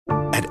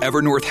At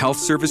Evernorth Health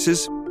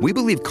Services, we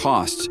believe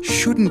costs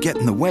shouldn't get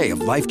in the way of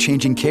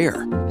life-changing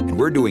care, and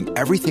we're doing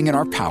everything in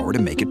our power to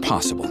make it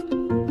possible.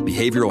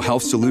 Behavioral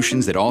health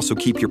solutions that also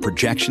keep your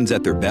projections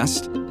at their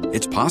best?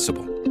 It's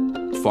possible.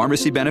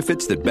 Pharmacy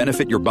benefits that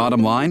benefit your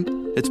bottom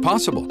line? It's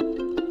possible.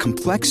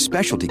 Complex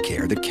specialty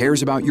care that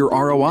cares about your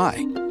ROI?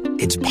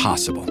 It's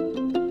possible.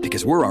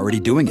 Because we're already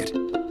doing it.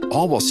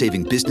 All while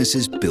saving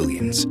businesses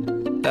billions.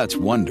 That's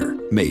Wonder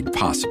made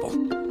possible.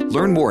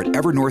 Learn more at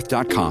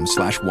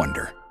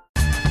evernorth.com/wonder.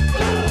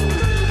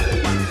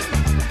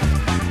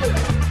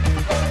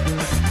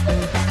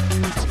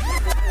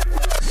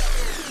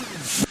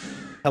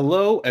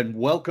 Hello and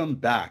welcome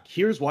back.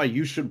 Here's why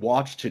you should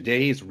watch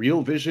today's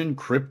Real Vision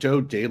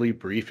Crypto Daily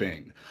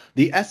Briefing.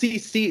 The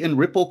SEC and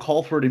Ripple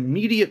call for an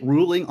immediate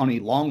ruling on a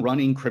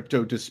long-running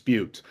crypto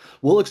dispute.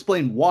 We'll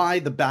explain why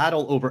the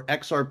battle over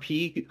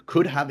XRP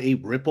could have a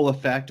ripple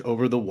effect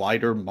over the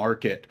wider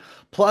market.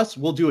 Plus,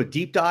 we'll do a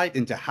deep dive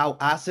into how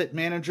asset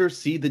managers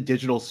see the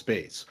digital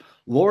space.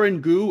 Lauren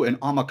Gu and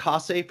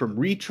Omakase from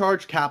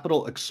Recharge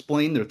Capital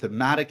explain their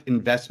thematic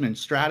investment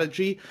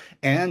strategy.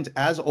 And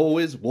as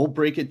always, we'll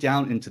break it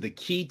down into the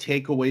key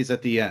takeaways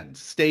at the end.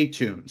 Stay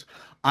tuned.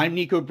 I'm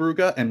Nico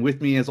Bruga, and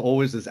with me as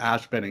always is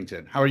Ash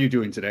Bennington. How are you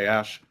doing today,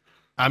 Ash?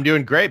 I'm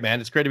doing great, man.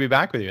 It's great to be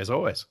back with you as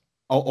always.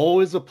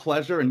 Always a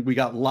pleasure, and we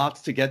got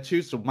lots to get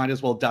to, so might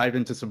as well dive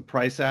into some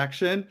price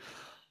action.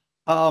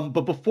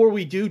 But before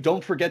we do,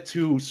 don't forget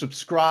to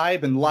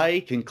subscribe and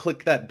like and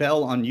click that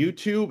bell on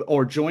YouTube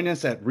or join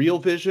us at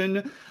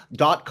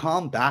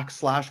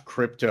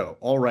realvision.com/crypto.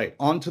 All right,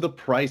 on to the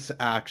price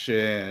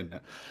action.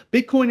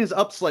 Bitcoin is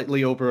up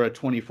slightly over a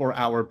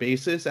 24-hour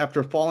basis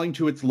after falling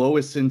to its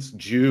lowest since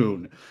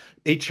June.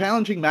 A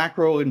challenging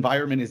macro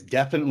environment is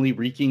definitely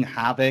wreaking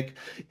havoc,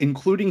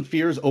 including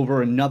fears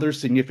over another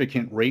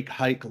significant rate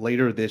hike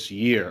later this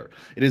year.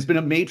 It has been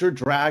a major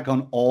drag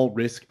on all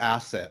risk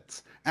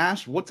assets.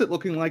 Ash, what's it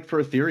looking like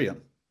for Ethereum?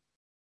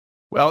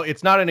 Well,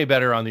 it's not any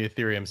better on the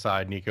Ethereum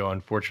side, Nico,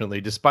 unfortunately.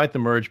 Despite the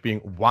merge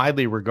being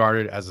widely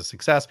regarded as a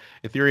success,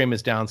 Ethereum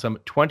is down some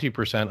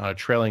 20% on a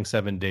trailing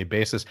 7-day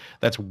basis.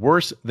 That's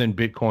worse than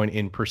Bitcoin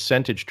in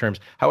percentage terms.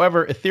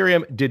 However,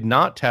 Ethereum did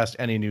not test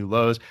any new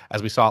lows,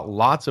 as we saw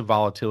lots of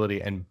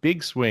volatility and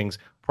big swings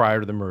prior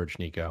to the merge,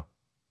 Nico.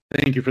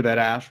 Thank you for that,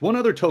 Ash. One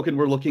other token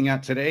we're looking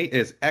at today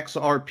is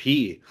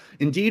XRP.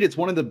 Indeed, it's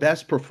one of the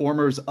best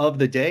performers of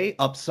the day,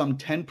 up some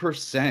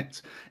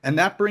 10%. And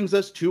that brings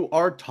us to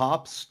our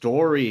top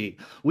story.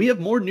 We have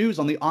more news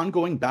on the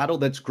ongoing battle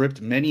that's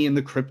gripped many in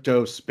the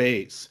crypto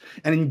space.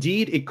 And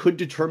indeed, it could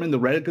determine the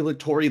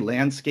regulatory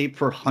landscape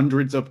for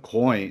hundreds of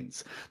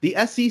coins. The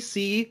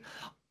SEC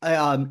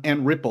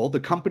and Ripple, the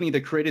company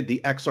that created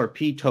the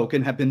XRP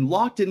token, have been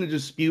locked in a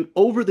dispute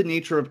over the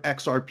nature of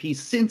XRP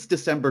since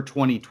December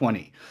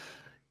 2020.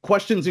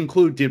 Questions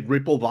include, did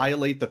Ripple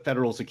violate the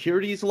federal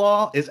securities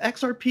law? Is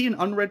XRP an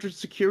unregistered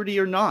security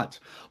or not?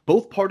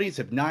 Both parties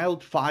have now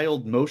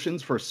filed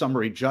motions for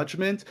summary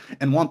judgment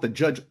and want the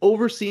judge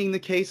overseeing the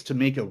case to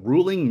make a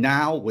ruling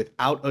now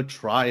without a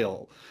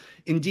trial.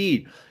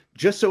 Indeed,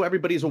 just so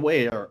everybody's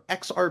aware,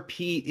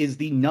 XRP is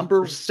the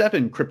number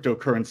 7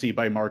 cryptocurrency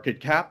by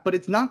market cap, but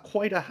it's not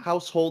quite a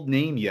household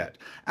name yet.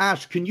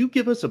 Ash, can you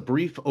give us a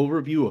brief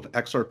overview of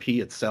XRP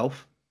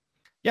itself?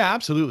 Yeah,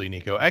 absolutely,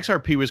 Nico.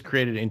 XRP was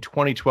created in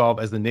 2012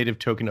 as the native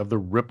token of the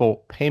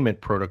Ripple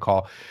payment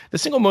protocol. The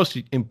single most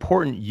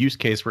important use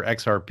case for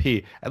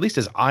XRP, at least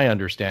as I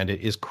understand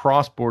it, is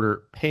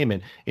cross-border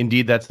payment.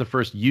 Indeed, that's the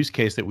first use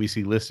case that we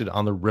see listed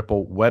on the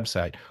Ripple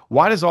website.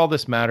 Why does all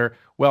this matter?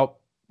 Well,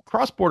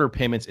 cross-border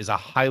payments is a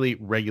highly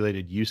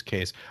regulated use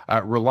case,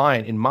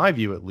 reliant, in my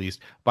view at least,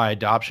 by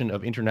adoption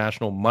of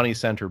international money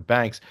center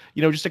banks.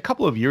 You know, just a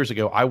couple of years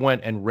ago, I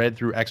went and read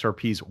through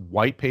XRP's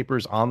white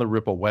papers on the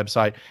Ripple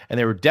website, and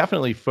they were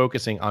definitely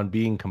focusing on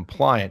being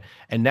compliant.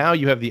 And now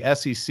you have the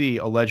SEC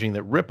alleging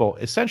that Ripple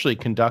essentially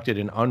conducted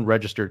an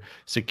unregistered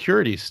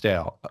securities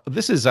sale.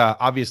 This is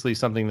obviously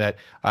something that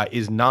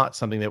is not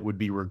something that would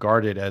be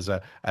regarded as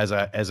a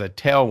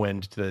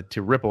tailwind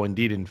to Ripple.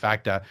 Indeed, in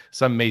fact,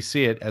 some may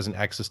see it as an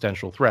existential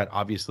threat.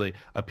 Obviously,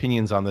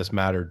 opinions on this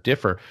matter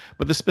differ.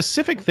 But the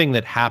specific thing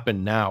that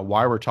happened now,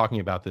 why we're talking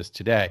about this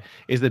today,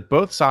 is that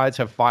both sides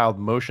have filed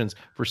motions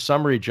for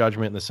summary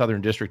judgment in the Southern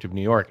District of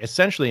New York.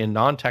 Essentially, in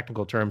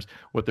non-technical terms,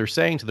 what they're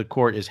saying to the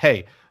court is,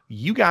 hey,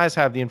 you guys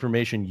have the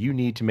information you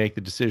need to make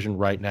the decision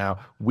right now.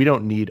 We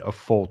don't need a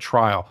full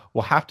trial.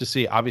 We'll have to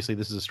see. Obviously,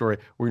 this is a story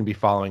we're going to be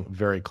following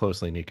very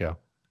closely, Nico.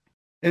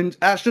 And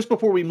Ash, just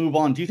before we move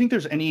on, do you think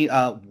there's any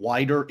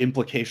wider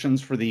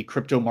implications for the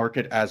crypto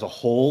market as a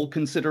whole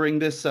considering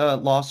this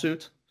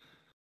lawsuit?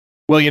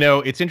 Well, you know,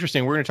 it's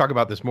interesting. We're going to talk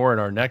about this more in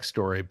our next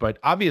story, but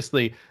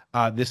obviously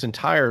this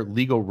entire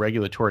legal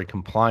regulatory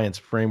compliance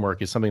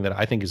framework is something that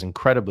I think is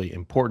incredibly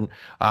important.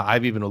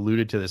 I've even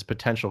alluded to this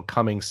potential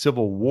coming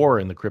civil war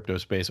in the crypto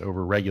space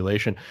over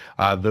regulation.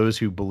 Those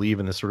who believe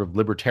in the sort of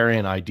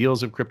libertarian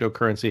ideals of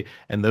cryptocurrency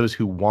and those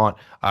who want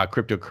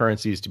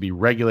cryptocurrencies to be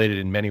regulated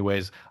in many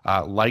ways,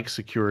 like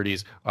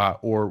securities,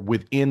 or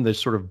within the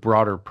sort of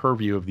broader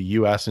purview of the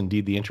U.S.,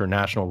 indeed the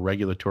international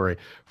regulatory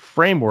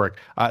framework.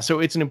 So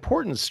it's an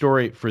important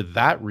story for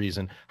that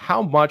reason.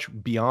 How much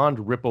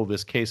beyond Ripple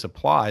this case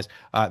applies,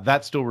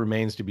 that still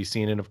remains to be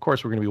seen. And of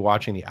course, we're going to be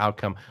watching the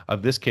outcome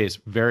of this case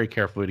very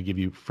carefully to give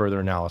you further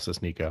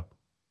analysis, Nico.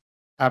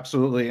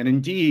 Absolutely. And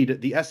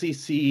indeed, the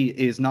SEC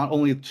is not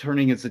only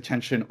turning its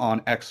attention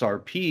on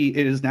XRP,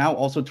 it is now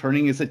also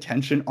turning its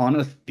attention on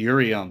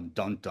Ethereum.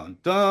 Dun, dun,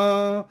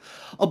 dun.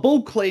 A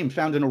bold claim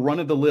found in a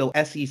run-of-the-mill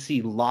SEC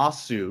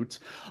lawsuit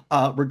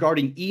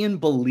regarding Ian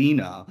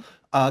Bellina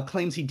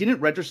claims he didn't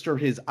register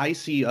his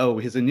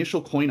ICO, his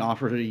initial coin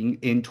offering,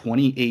 in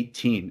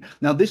 2018.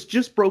 Now, this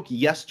just broke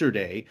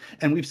yesterday,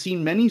 and we've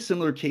seen many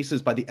similar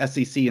cases by the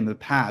SEC in the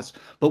past.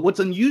 But what's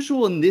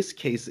unusual in this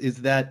case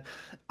is that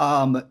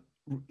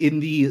in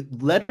the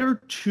letter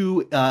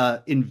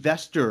to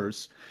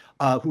investors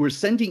who were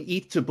sending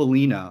ETH to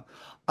Bellina,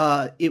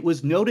 it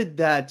was noted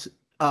that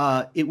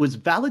it was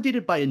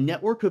validated by a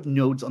network of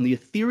nodes on the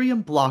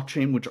Ethereum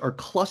blockchain, which are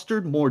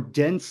clustered more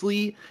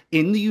densely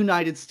in the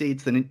United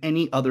States than in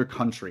any other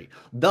country.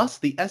 Thus,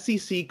 the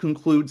SEC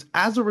concludes,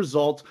 as a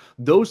result,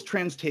 those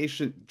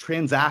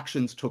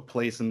transactions took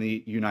place in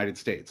the United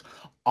States.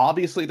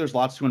 Obviously, there's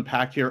lots to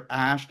unpack here.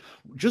 Ash,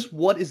 just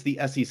what is the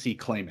SEC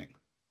claiming?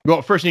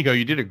 Well, first, Nico,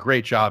 you did a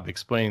great job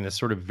explaining this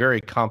sort of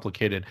very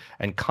complicated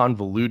and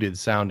convoluted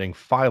sounding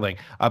filing.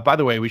 By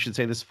the way, we should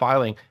say this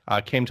filing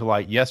came to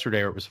light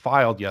yesterday, or it was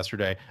filed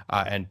yesterday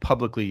and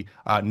publicly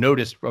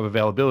noticed of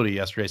availability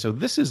yesterday. So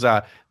this is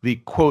the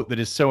quote that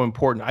is so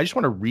important. I just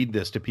want to read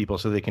this to people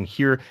so they can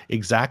hear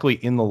exactly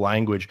in the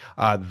language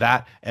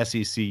that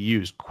SEC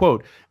used.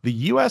 Quote, "The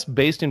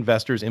U.S.-based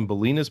investors in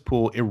Bellina's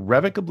pool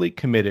irrevocably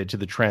committed to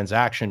the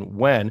transaction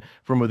when,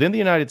 from within the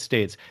United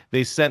States,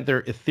 they sent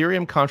their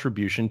Ethereum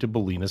contribution to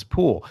Bellina's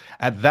pool.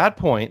 At that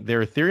point,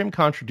 their Ethereum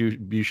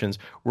contributions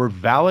were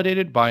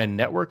validated by a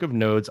network of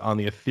nodes on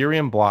the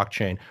Ethereum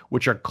blockchain,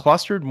 which are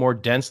clustered more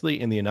densely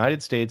in the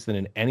United States than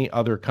in any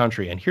other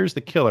country." And here's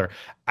the killer.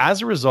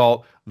 As a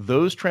result,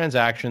 those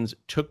transactions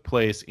took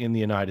place in the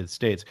United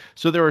States.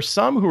 So there are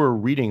some who are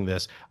reading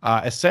this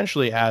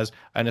essentially as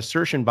an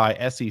assertion by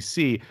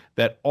SEC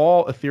that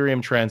all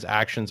Ethereum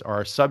transactions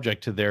are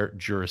subject to their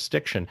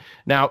jurisdiction.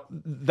 Now,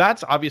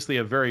 that's obviously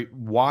a very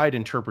wide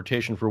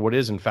interpretation for what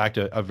is, in fact,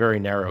 a very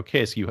narrow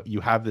case.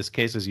 You have this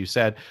case, as you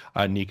said,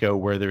 Nico,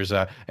 where there's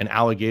an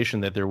allegation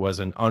that there was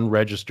an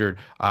unregistered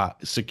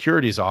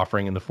securities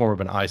offering in the form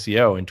of an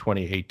ICO in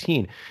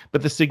 2018.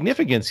 But the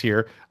significance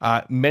here,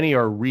 many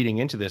are reading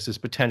into this, is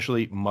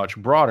potentially much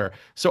broader.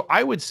 So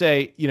I would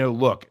say,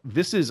 look,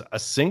 this is a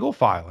single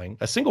filing,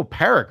 a single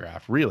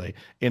paragraph, really,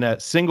 in a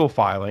single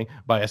filing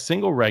by a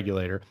single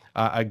regulator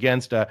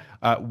against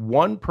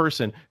one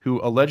person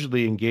who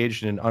allegedly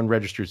engaged in an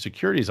unregistered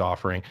securities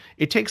offering.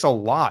 It takes a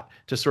lot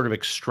to sort of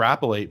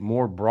extrapolate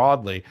more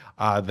broadly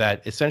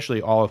that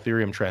essentially all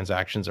Ethereum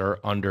transactions are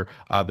under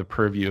the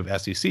purview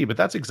of SEC. But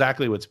that's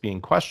exactly what's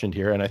being questioned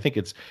here. And I think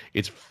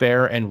it's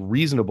fair and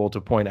reasonable to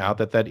point out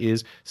that that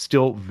is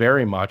still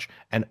very much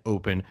an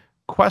open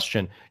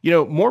question.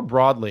 More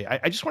broadly,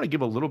 I just want to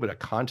give a little bit of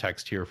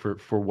context here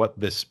for what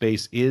this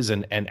space is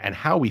and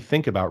how we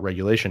think about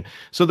regulation.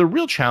 So the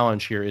real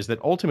challenge here is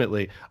that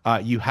ultimately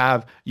you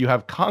have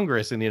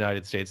Congress in the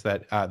United States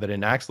that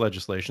enacts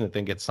legislation that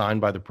then gets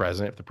signed by the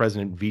president. If the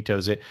president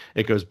vetoes it,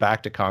 it goes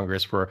back to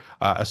Congress for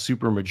a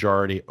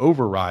supermajority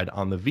override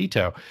on the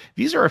veto.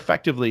 These are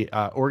effectively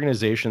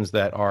organizations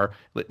that are,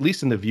 at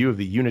least in the view of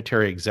the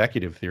unitary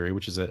executive theory,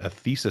 which is a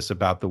thesis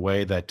about the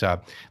way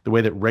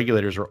that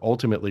regulators are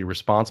ultimately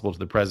responsible to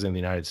the president of the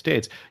United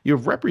States. You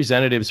have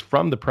representatives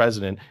from the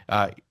president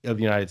of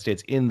the United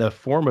States in the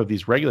form of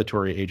these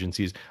regulatory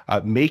agencies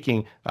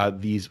making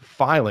these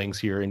filings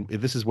here. And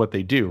this is what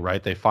they do,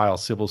 right? They file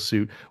civil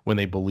suit when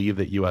they believe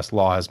that U.S.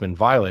 law has been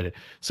violated.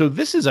 So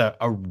this is a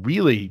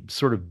really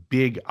sort of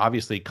big,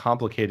 obviously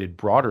complicated,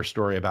 broader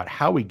story about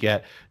how we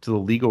get to the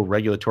legal,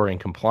 regulatory,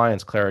 and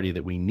compliance clarity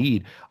that we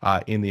need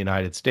in the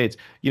United States.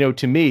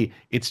 To me,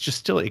 it's just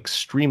still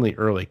extremely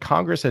early.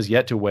 Congress has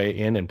yet to weigh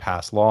in and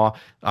pass law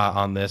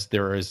on this.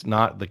 There is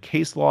not the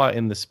case law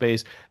in the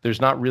space.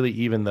 There's not really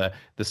even the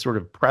sort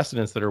of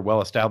precedents that are well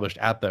established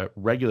at the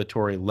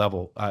regulatory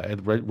level, at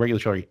the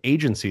regulatory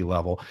agency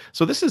level.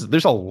 So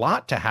there's a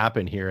lot to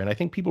happen here, and I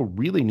think people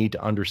really need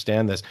to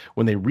understand this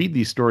when they read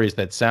these stories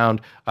that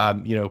sound,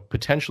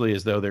 potentially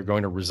as though they're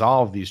going to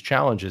resolve these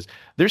challenges.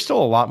 There's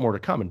still a lot more to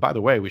come. And by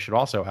the way, we should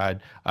also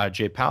add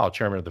Jay Powell,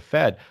 chairman of the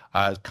Fed,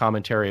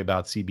 commentary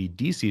about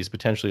CBDCs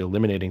potentially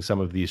eliminating some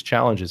of these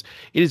challenges.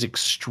 It is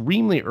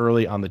extremely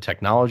early on the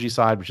technology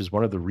side, which is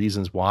one of the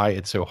reasons why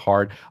it's so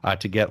hard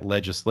to get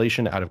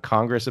legislation out of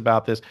Congress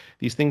about this.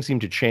 These things seem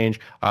to change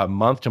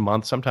month to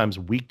month, sometimes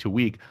week to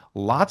week.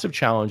 Lots of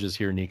challenges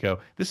here, Nico.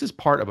 This is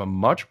part of a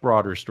much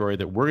broader story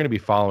that we're going to be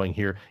following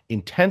here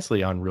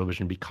intensely on Real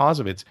Vision because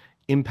of its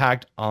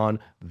impact on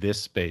this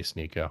space,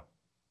 Nico.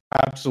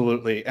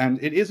 Absolutely.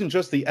 And it isn't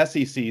just the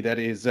SEC that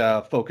is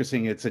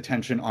focusing its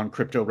attention on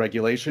crypto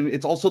regulation.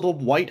 It's also the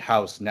White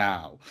House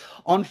now.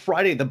 On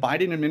Friday, the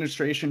Biden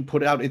administration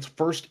put out its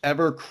first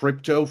ever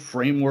crypto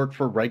framework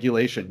for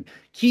regulation.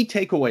 Key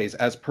takeaways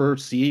as per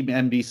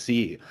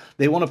CNBC.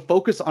 They want to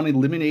focus on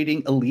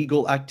eliminating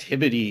illegal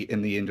activity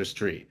in the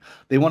industry.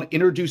 They want to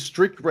introduce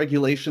strict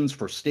regulations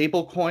for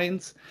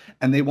stablecoins,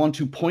 and they want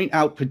to point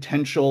out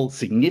potential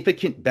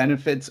significant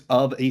benefits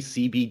of a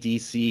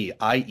CBDC,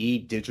 i.e.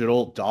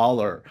 digital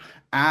dollar.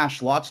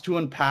 Ash, lots to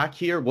unpack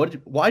here.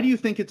 Why do you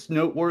think it's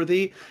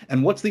noteworthy,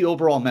 and what's the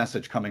overall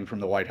message coming from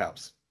the White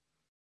House?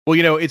 Well,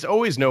 it's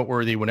always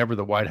noteworthy whenever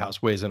the White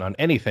House weighs in on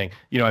anything.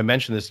 I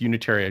mentioned this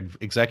unitary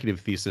executive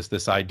thesis,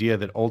 this idea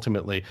that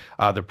ultimately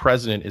the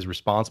president is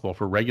responsible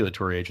for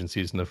regulatory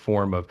agencies in the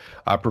form of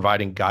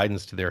providing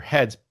guidance to their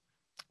heads.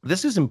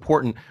 This is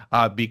important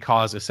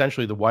because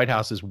essentially the White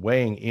House is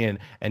weighing in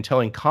and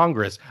telling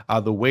Congress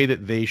the way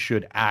that they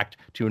should act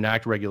to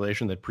enact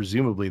regulation that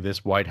presumably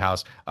this White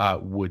House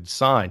would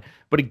sign.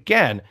 But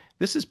again,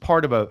 this is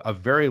part of a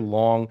very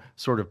long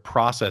sort of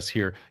process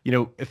here.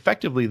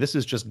 Effectively, this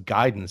is just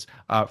guidance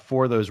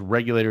for those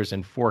regulators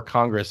and for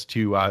Congress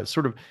to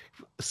sort of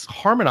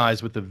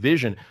harmonize with the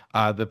vision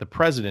that the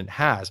president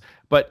has.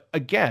 But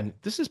again,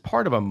 this is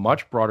part of a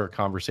much broader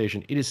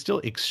conversation. It is still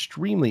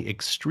extremely,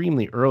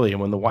 extremely early. And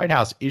when the White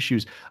House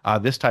issues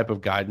this type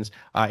of guidance,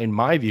 in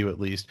my view at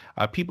least,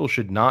 people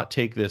should not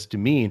take this to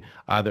mean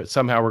that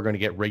somehow we're going to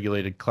get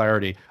regulated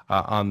clarity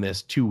on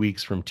this 2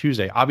 weeks from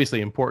Tuesday. Obviously,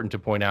 important to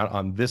point out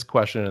on this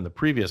question and the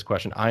previous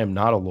question, I am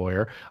not a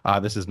lawyer.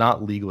 This is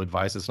not legal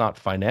advice. It's not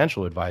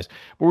financial advice.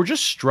 But we're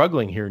just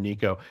struggling here,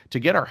 Nico, to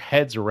get our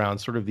heads around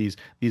sort of these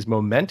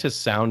momentous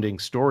sounding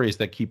stories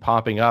that keep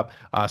popping up,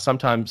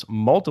 sometimes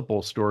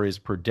multiple stories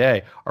per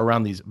day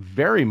around these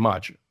very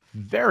much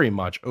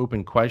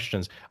open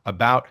questions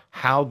about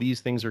how these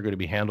things are going to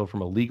be handled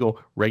from a legal,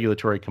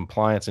 regulatory,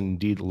 compliance, and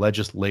indeed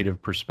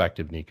legislative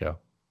perspective, Nico.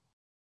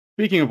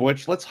 Speaking of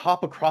which, let's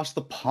hop across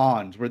the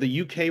pond where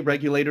the UK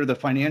regulator, the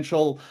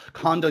Financial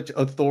Conduct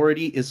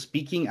Authority, is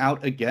speaking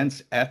out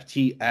against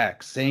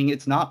FTX, saying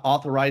it's not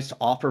authorized to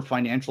offer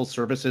financial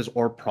services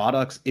or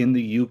products in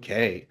the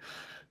UK.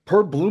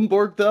 Per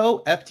Bloomberg,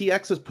 though,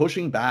 FTX is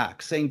pushing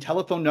back, saying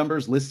telephone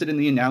numbers listed in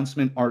the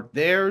announcement aren't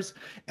theirs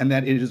and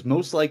that it is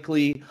most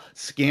likely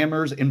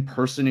scammers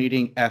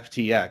impersonating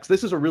FTX.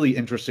 This is a really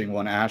interesting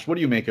one, Ash. What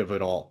do you make of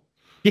it all?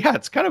 Yeah,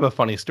 it's kind of a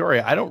funny story.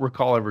 I don't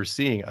recall ever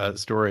seeing a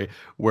story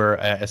where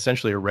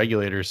essentially a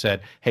regulator said,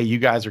 "Hey, you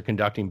guys are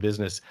conducting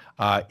business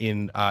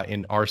in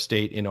our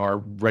state, in our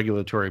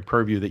regulatory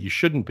purview that you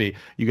shouldn't be.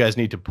 You guys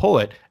need to pull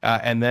it."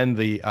 And then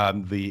the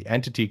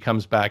entity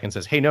comes back and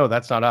says, "Hey, no,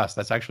 that's not us.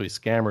 That's actually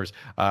scammers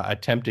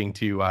attempting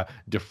to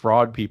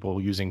defraud people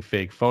using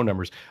fake phone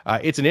numbers."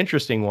 It's an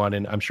interesting one,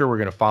 and I'm sure we're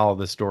going to follow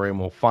this story and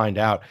we'll find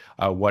out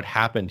what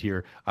happened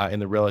here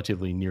in the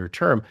relatively near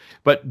term.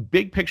 But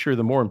big picture,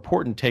 the more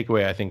important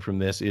takeaway I think from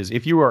this is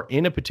if you are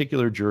in a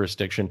particular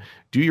jurisdiction,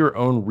 do your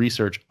own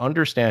research,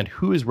 understand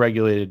who is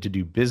regulated to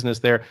do business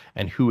there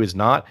and who is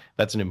not.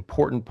 That's an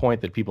important point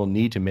that people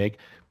need to make,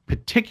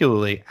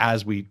 particularly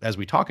as we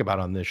talk about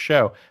on this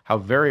show, how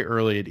very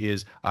early it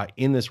is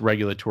in this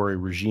regulatory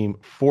regime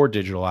for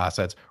digital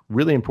assets.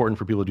 Really important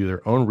for people to do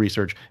their own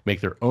research,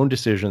 make their own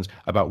decisions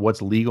about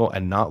what's legal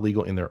and not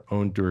legal in their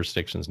own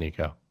jurisdictions,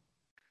 Nico.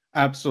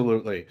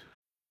 Absolutely.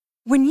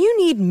 When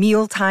you need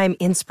mealtime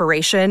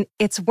inspiration,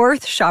 it's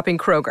worth shopping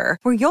Kroger,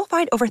 where you'll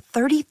find over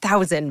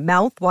 30,000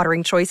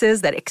 mouth-watering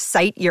choices that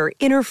excite your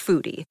inner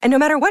foodie. And no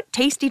matter what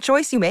tasty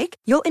choice you make,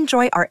 you'll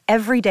enjoy our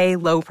everyday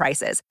low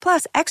prices,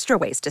 plus extra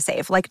ways to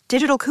save, like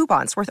digital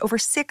coupons worth over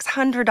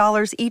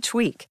 $600 each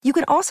week. You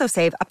can also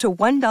save up to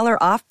 $1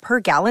 off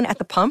per gallon at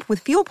the pump with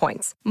fuel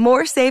points.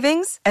 More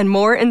savings and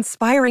more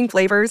inspiring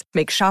flavors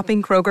make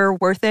shopping Kroger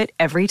worth it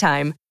every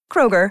time.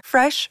 Kroger,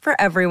 fresh for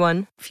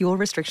everyone. Fuel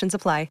restrictions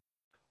apply.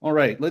 All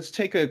right, let's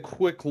take a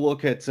quick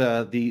look at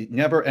the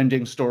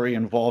never-ending story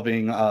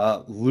involving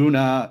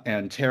Luna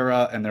and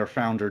Terra and their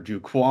founder, Do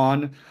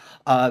Kwon.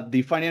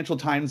 The Financial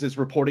Times is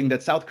reporting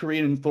that South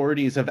Korean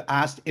authorities have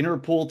asked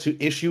Interpol to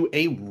issue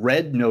a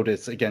red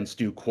notice against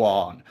Do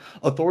Kwon.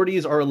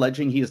 Authorities are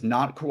alleging he is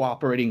not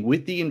cooperating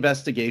with the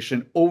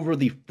investigation over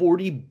the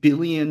 $40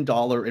 billion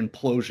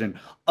implosion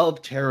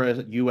of Terra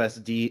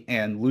USD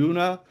and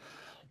Luna.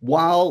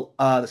 While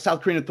the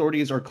South Korean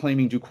authorities are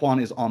claiming Do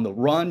Kwon is on the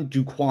run,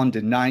 Do Kwon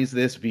denies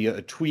this via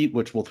a tweet,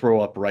 which we'll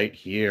throw up right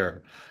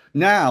here.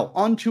 Now,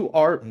 on to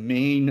our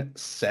main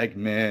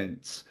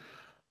segment.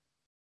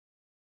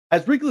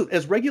 As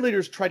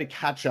regulators try to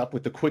catch up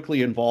with the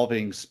quickly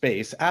evolving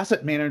space,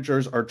 asset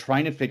managers are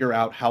trying to figure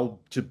out how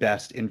to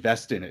best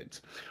invest in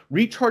it.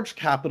 Recharge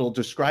Capital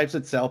describes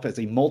itself as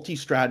a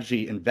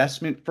multi-strategy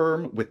investment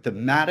firm with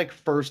thematic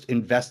first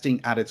investing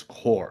at its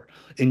core.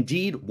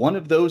 Indeed, one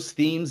of those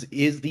themes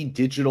is the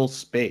digital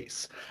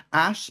space.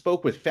 Ash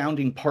spoke with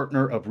founding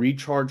partner of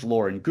Recharge,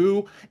 Lauren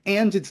Gu,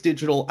 and its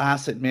digital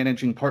asset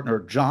managing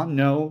partner, John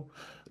Lowe,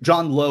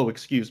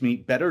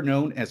 better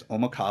known as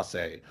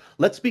Omakase.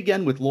 Let's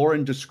begin with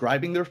Lauren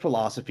describing their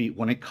philosophy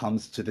when it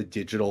comes to the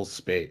digital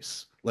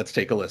space. Let's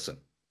take a listen.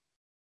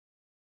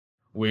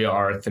 We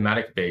are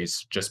thematic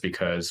based just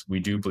because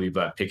we do believe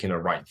that picking the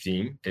right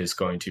theme is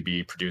going to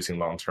be producing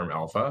long-term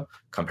alpha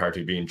compared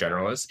to being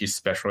generalist,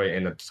 especially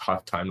in a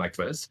tough time like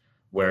this,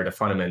 where the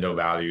fundamental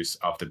values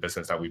of the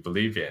business that we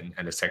believe in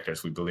and the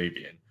sectors we believe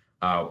in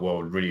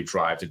will really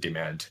drive the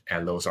demand.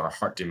 And those are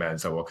hard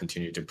demands that will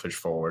continue to push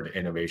forward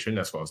innovation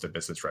as well as the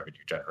business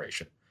revenue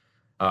generation.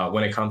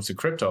 When it comes to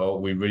crypto,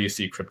 we really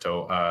see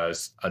crypto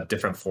as a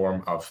different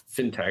form of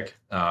fintech,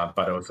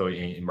 but also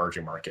in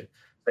emerging market.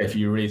 If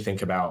you really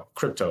think about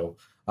crypto,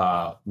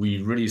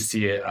 we really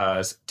see it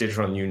as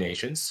digital new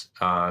nations,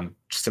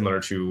 similar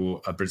to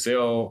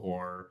Brazil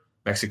or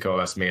Mexico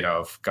that's made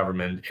of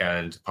government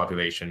and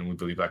population. We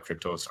believe that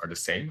cryptos are the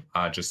same,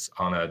 just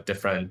on a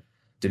different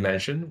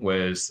dimension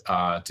with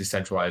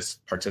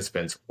decentralized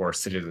participants or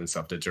citizens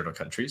of the digital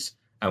countries.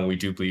 And we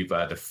do believe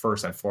that the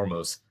first and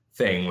foremost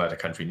thing that a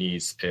country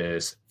needs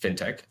is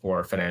fintech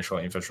or financial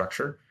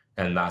infrastructure.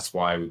 And that's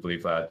why we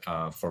believe that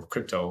for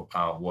crypto,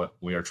 what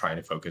we are trying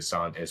to focus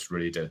on is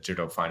really the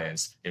digital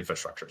finance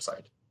infrastructure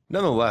side.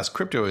 Nonetheless,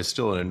 crypto is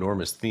still an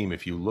enormous theme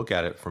if you look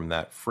at it from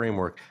that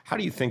framework. How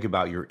do you think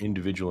about your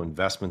individual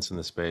investments in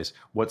the space?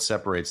 What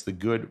separates the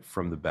good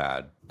from the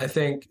bad? I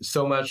think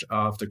so much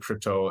of the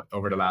crypto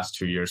over the last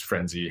 2 years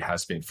frenzy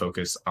has been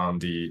focused on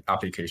the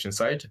application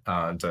side,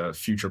 the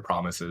future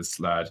promises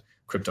that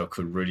crypto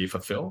could really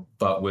fulfill.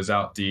 But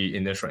without the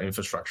initial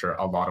infrastructure,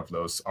 a lot of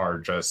those are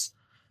just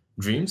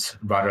dreams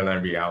rather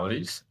than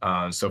realities.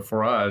 So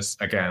for us,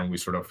 again, we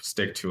sort of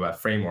stick to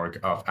that framework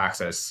of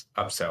access,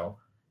 upsell,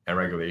 and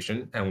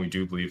regulation. And we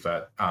do believe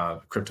that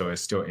crypto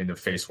is still in the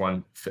phase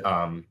one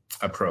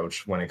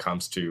approach when it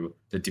comes to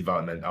the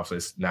development of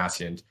this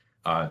nascent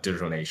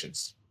digital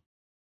nations.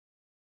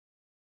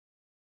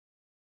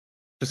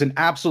 Just an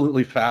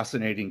absolutely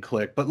fascinating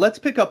click, but let's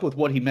pick up with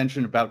what he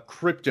mentioned about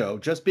crypto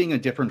just being a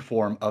different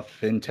form of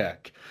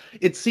fintech.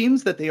 It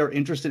seems that they are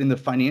interested in the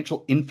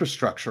financial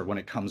infrastructure when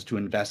it comes to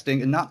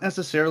investing and not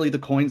necessarily the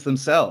coins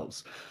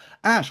themselves.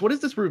 Ash, what does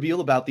this reveal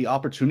about the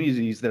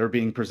opportunities that are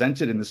being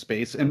presented in the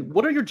space, and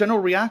what are your general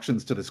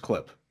reactions to this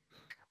clip?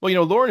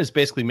 Well, Lauren is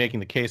basically making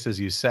the case, as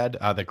you said,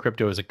 that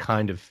crypto is a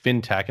kind of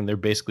fintech, and they're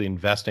basically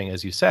investing,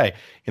 as you say,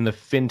 in the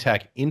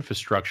fintech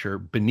infrastructure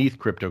beneath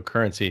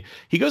cryptocurrency.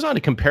 He goes on to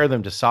compare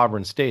them to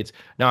sovereign states.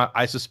 Now,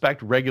 I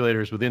suspect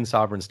regulators within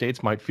sovereign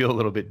states might feel a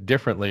little bit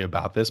differently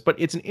about this, but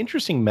it's an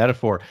interesting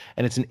metaphor,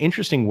 and it's an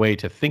interesting way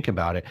to think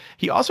about it.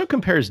 He also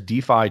compares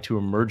DeFi to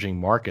emerging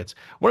markets.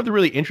 One of the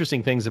really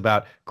interesting things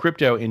about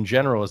crypto in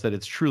general is that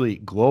it's truly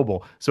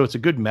global, so it's a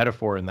good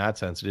metaphor in that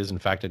sense. It is, in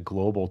fact, a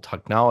global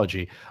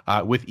technology.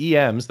 With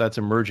EMs, that's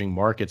emerging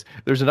markets,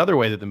 there's another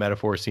way that the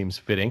metaphor seems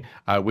fitting,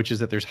 which is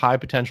that there's high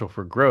potential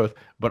for growth,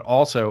 but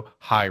also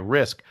high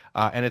risk.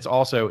 And it's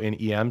also in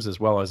EMs as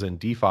well as in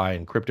DeFi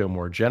and crypto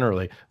more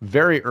generally,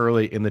 very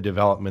early in the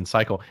development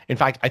cycle. In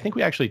fact, I think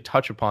we actually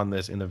touch upon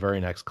this in the very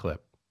next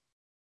clip.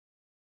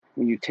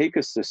 When you take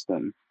a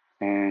system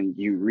and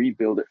you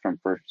rebuild it from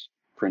first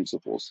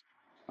principles,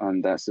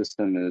 that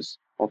system is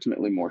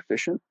ultimately more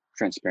efficient,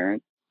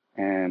 transparent,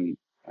 and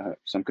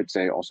some could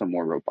say also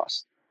more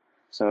robust.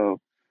 So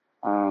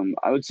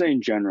I would say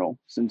in general,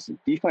 since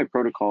DeFi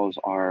protocols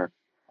are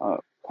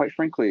quite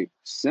frankly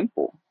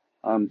simple,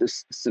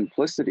 this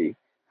simplicity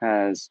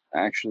has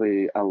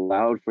actually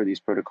allowed for these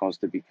protocols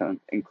to become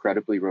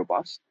incredibly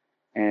robust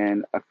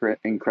and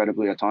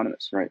incredibly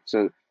autonomous, right?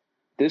 So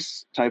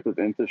this type of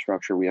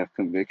infrastructure, we have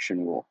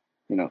conviction will,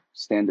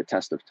 stand the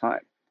test of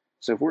time.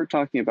 So if we're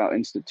talking about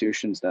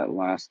institutions that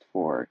last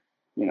for,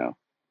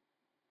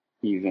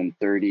 even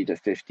 30 to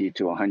 50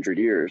 to 100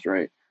 years,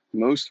 right?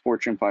 Most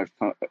Fortune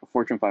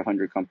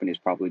 500 companies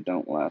probably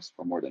don't last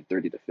for more than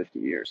 30 to 50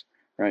 years,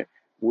 right?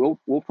 We'll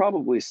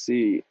probably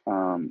see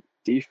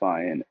DeFi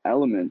and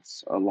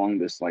elements along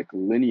this like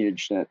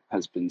lineage that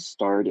has been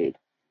started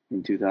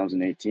in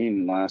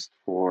 2018 last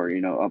for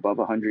above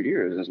 100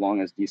 years, as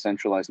long as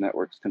decentralized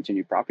networks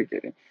continue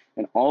propagating.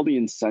 And all the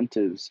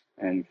incentives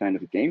and kind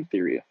of game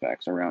theory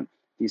effects around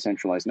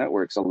decentralized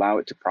networks allow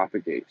it to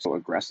propagate so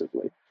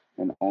aggressively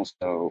and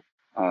also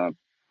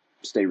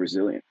stay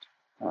resilient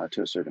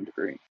to a certain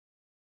degree.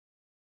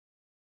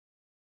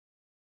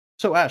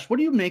 So Ash, what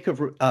do you make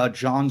of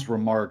John's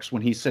remarks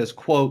when he says,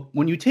 quote,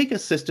 when you take a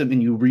system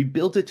and you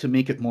rebuild it to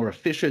make it more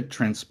efficient,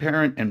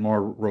 transparent, and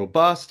more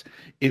robust,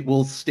 it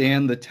will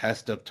stand the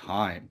test of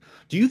time.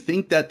 Do you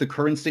think that the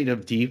current state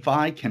of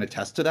DeFi can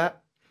attest to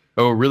that?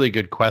 Oh, really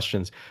good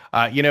questions.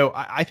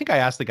 I think I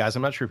asked the guys,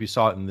 I'm not sure if you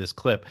saw it in this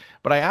clip,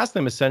 but I asked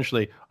them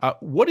essentially,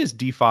 what is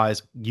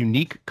DeFi's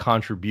unique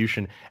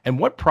contribution and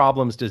what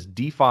problems does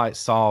DeFi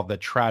solve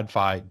that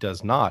TradFi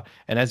does not?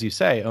 And as you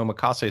say,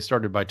 Omakase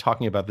started by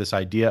talking about this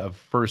idea of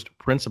first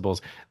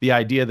principles, the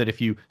idea that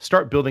if you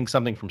start building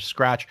something from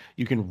scratch,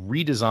 you can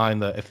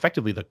redesign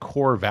effectively the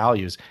core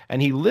values.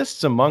 And he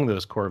lists among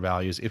those core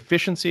values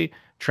efficiency,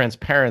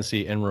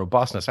 transparency, and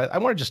robustness. I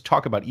want to just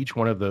talk about each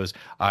one of those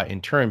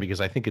in turn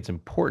because I think it's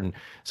important.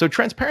 So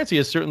transparency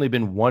has certainly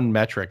been one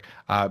metric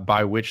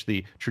by which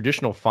the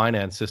traditional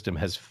finance system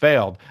has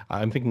failed.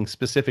 I'm thinking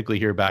specifically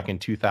here back in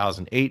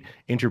 2008,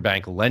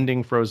 interbank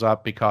lending froze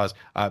up because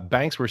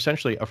banks were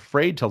essentially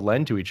afraid to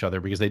lend to each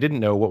other because they didn't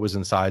know what was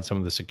inside some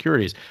of the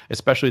securities,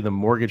 especially the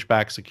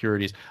mortgage-backed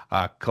securities,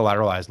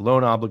 collateralized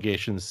loan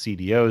obligations,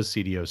 CDOs,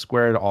 CDO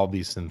squared, all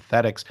these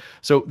synthetics.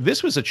 So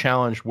this was a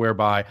challenge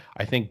whereby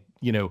I think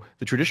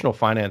the traditional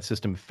finance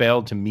system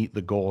failed to meet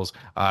the goals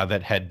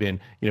that had been,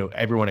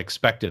 everyone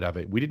expected of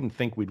it. We didn't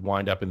think we'd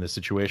wind up in this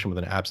situation with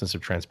an absence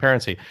of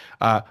transparency.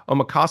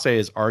 Omakase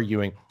is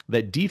arguing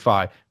that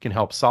DeFi can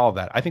help solve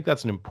that. I think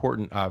that's an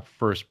important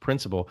first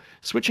principle.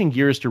 Switching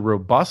gears to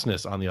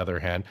robustness, on the other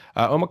hand,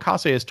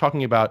 Omakase is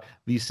talking about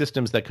these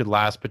systems that could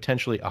last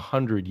potentially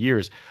 100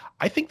 years.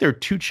 I think there are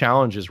two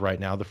challenges right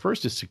now. The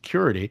first is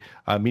security,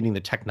 meaning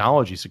the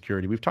technology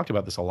security. We've talked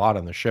about this a lot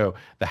on the show.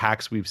 The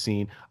hacks we've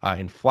seen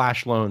in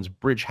flash loans,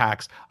 bridge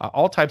hacks,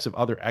 all types of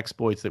other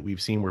exploits that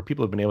we've seen where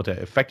people have been able to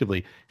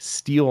effectively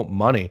steal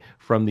money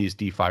from these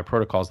DeFi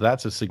protocols.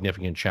 That's a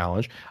significant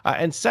challenge.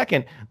 And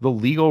second, the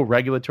legal,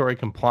 regulatory,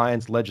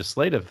 compliance,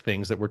 legislative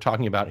things that we're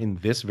talking about in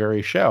this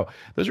very show.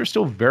 Those are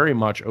still very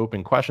much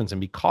open questions. And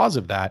because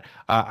of that,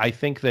 I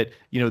think that,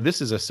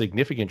 this is a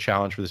significant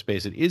challenge for the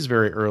space. It is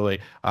very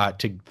early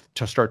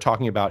to start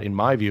talking about, in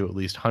my view, at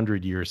least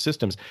 100-year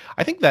systems.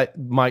 I think that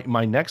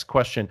my next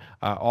question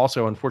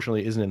also,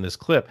 unfortunately, isn't in this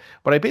clip,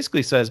 but I basically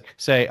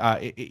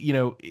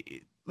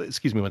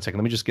excuse me one second.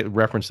 Let me just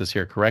reference this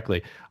here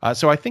correctly.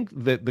 So I think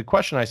that the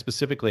question I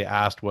specifically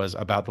asked was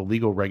about the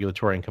legal,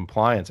 regulatory, and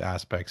compliance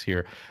aspects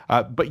here.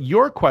 But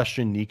your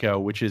question, Nico,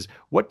 which is,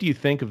 what do you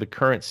think of the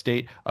current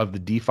state of the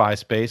DeFi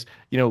space?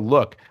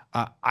 Look,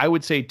 I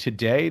would say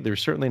today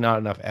there's certainly not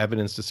enough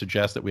evidence to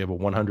suggest that we have a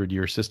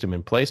 100-year system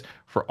in place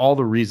for all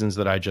the reasons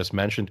that I just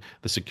mentioned,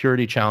 the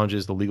security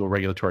challenges, the legal,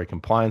 regulatory,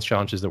 compliance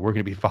challenges that we're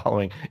going to be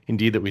following,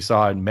 indeed, that we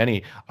saw in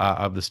many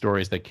of the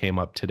stories that came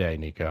up today,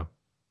 Nico.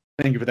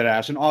 Thank you for that,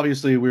 Ash. And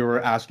obviously, we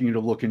were asking you to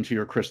look into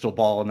your crystal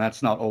ball, and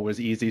that's not always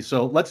easy.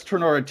 So let's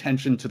turn our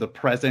attention to the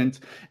present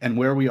and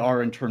where we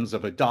are in terms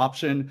of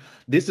adoption.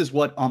 This is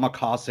what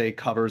Omakase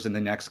covers in the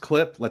next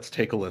clip. Let's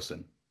take a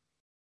listen.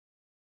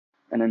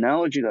 An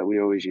analogy that we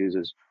always use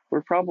is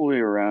we're probably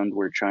around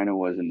where China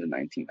was in the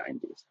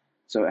 1990s.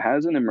 So it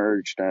hasn't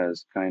emerged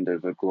as kind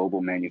of a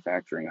global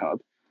manufacturing hub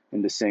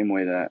in the same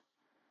way that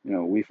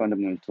we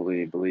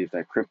fundamentally believe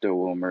that crypto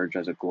will emerge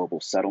as a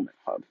global settlement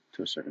hub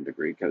to a certain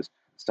degree, because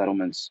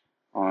settlements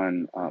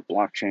on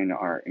blockchain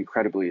are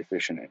incredibly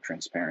efficient and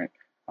transparent,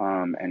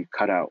 and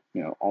cut out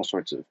all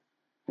sorts of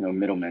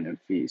middlemen and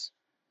fees.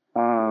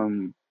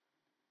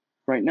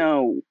 Right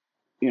now,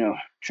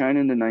 China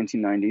in the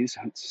 1990s,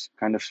 it's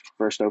kind of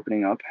first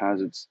opening up,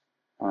 has its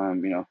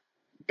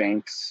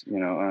banks,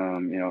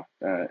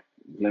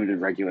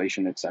 limited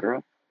regulation,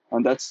 etc.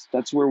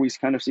 That's where we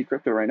kind of see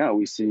crypto right now.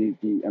 We see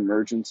the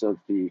emergence of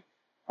the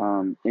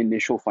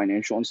initial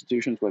financial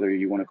institutions, whether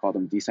you want to call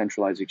them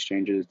decentralized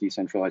exchanges,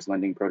 decentralized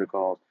lending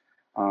protocols,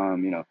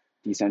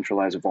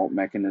 decentralized vault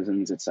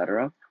mechanisms,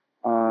 etc.,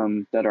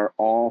 that are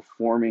all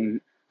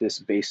forming this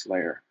base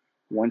layer.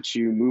 Once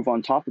you move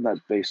on top of that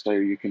base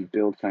layer, you can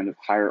build kind of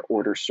higher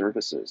order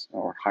services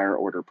or higher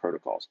order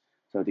protocols.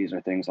 So these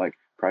are things like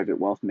private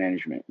wealth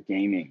management,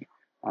 gaming,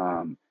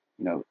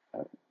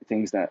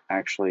 things that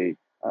actually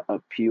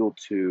appeal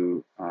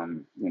to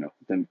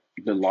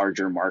the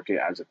larger market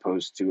as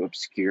opposed to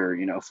obscure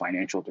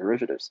financial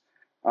derivatives.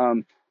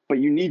 But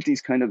you need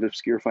these kind of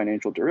obscure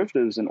financial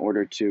derivatives in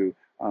order to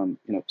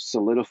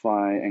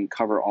solidify and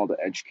cover all the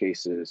edge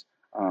cases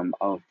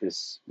of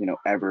this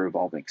ever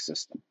evolving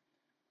system.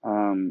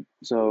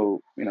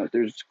 So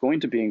there's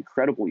going to be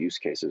incredible use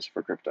cases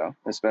for crypto,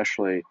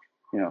 especially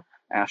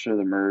after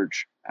the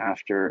merge,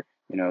 after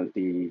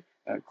the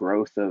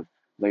growth of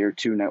layer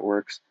 2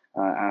 networks,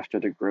 after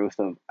the growth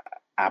of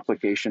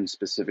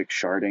application-specific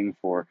sharding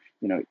for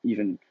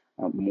even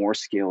more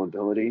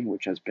scalability,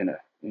 which has been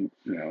an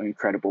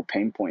incredible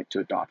pain point to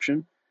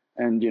adoption.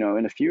 And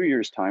in a few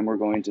years' time, we're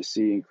going to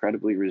see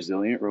incredibly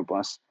resilient,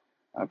 robust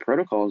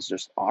protocols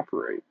just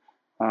operate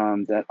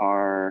that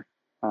are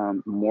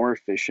more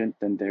efficient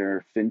than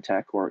their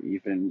fintech or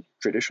even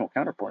traditional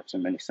counterparts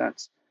in many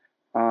sense.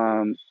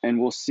 And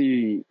we'll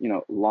see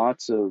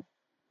lots of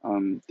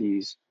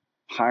these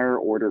higher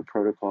order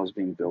protocols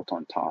being built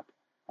on top.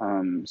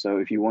 So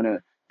if you want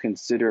to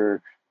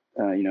consider,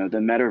 the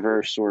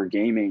metaverse or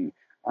gaming,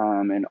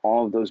 and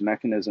all of those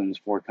mechanisms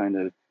for kind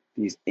of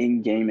these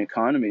in-game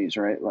economies,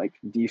 right? Like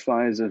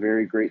DeFi is a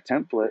very great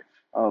template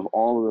of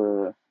all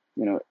the,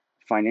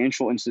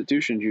 financial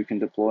institutions you can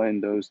deploy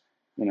in those,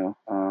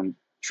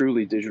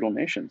 truly digital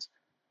nations.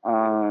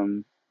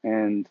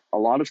 And a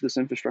lot of this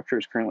infrastructure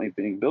is currently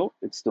being built.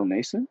 It's still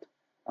nascent.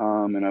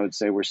 And I would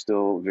say we're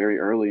still very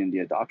early in the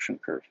adoption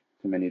curve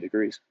to many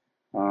degrees.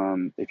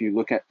 If you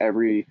look at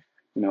every,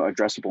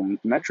 addressable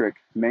metric,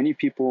 many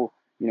people,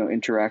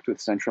 interact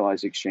with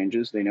centralized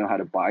exchanges. They know how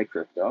to buy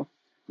crypto.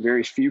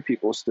 Very few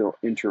people still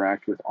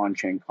interact with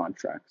on-chain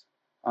contracts.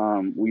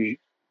 We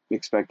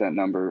expect that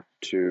number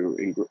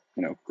to,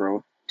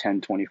 grow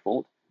 10, 20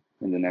 fold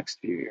in the next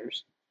few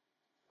years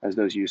as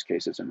those use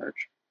cases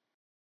emerge.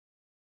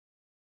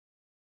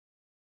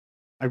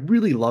 I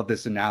really love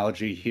this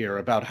analogy here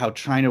about how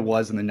China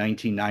was in the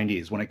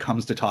 1990s when it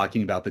comes to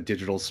talking about the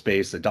digital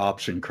space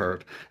adoption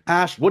curve.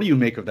 Ash, what do you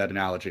make of that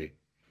analogy?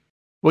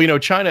 Well,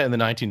 China in the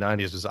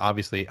 1990s was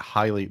obviously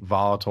highly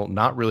volatile,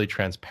 not really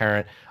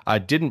transparent,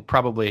 didn't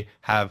probably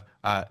have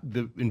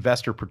the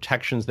investor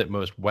protections that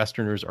most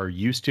Westerners are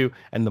used to,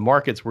 and the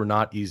markets were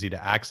not easy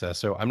to access.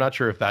 So I'm not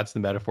sure if that's the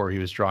metaphor he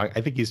was drawing.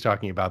 I think he's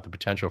talking about the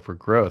potential for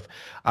growth.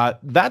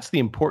 That's the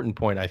important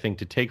point, I think,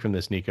 to take from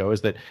this, Nico,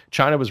 is that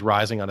China was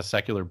rising on a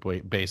secular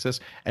basis.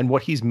 And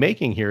what he's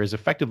making here is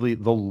effectively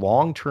the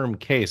long-term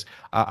case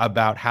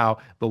about how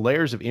the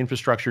layers of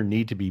infrastructure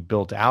need to be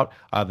built out,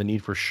 the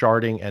need for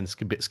sharding and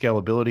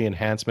scalability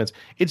enhancements.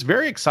 It's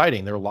very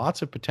exciting. There are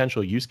lots of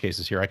potential use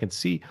cases here. I can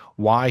see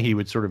why he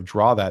would sort of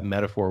draw that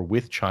metaphor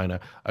with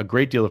China, a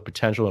great deal of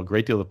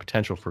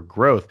potential for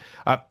growth.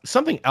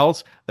 Something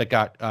else that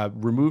got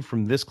removed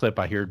from this clip,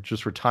 I hear,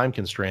 just for time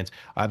constraints,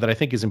 that I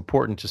think is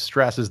important to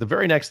stress is the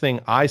very next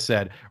thing I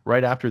said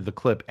right after the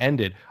clip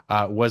ended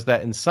was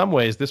that in some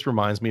ways this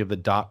reminds me of the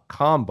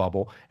dot-com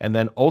bubble and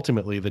then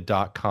ultimately the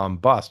dot-com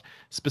bust.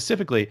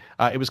 Specifically,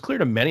 it was clear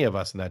to many of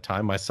us in that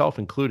time, myself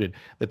included,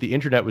 that the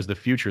internet was the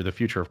future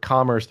of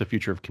commerce, the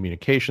future of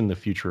communication, the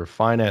future of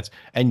finance,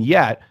 and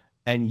yet,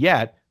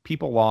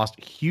 people lost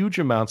huge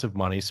amounts of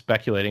money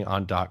speculating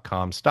on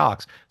dot-com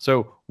stocks.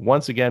 So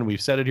once again,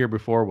 we've said it here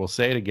before, we'll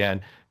say it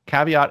again,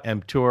 caveat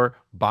emptor,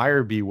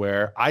 buyer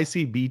beware,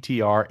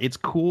 ICBTR, it's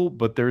cool,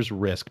 but there's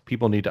risk.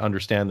 People need to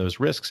understand those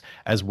risks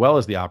as well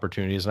as the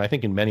opportunities. And I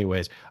think in many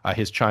ways,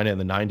 his China in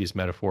the 90s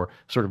metaphor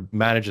sort of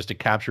manages to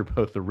capture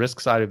both the risk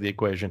side of the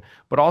equation,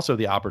 but also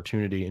the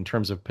opportunity in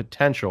terms of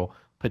potential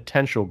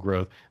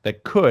growth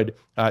that could,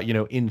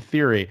 in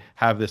theory,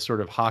 have this sort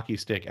of hockey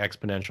stick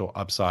exponential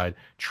upside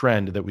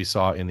trend that we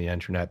saw in the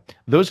internet.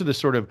 Those are the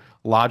sort of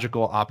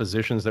logical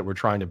oppositions that we're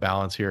trying to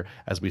balance here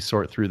as we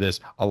sort through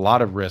this. A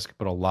lot of risk,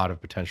 but a lot of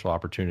potential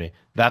opportunity.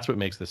 That's what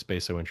makes this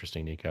space so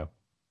interesting, Nico.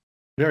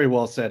 Very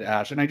well said,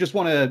 Ash. And I just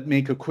want to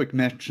make a quick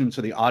mention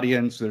to the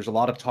audience. There's a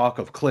lot of talk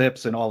of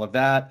clips and all of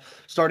that.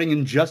 Starting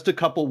in just a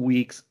couple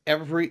weeks,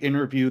 every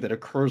interview that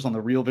occurs on the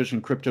Real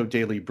Vision Crypto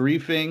Daily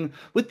Briefing,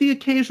 with the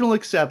occasional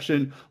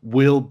exception,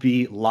 will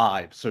be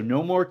live. So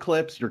no more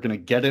clips. You're going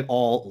to get it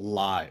all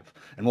live.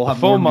 And we'll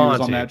have more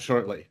news on that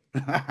shortly.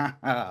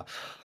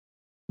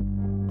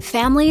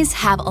 Families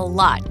have a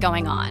lot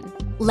going on.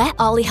 Let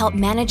Ollie help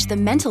manage the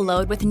mental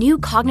load with new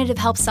cognitive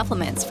help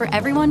supplements for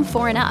everyone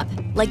 4 and up,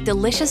 like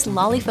delicious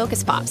Lolly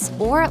Focus Pops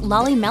or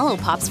Lolly Mellow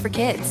Pops for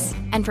kids.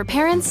 And for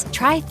parents,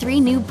 try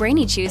 3 new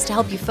Brainy Chews to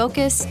help you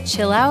focus,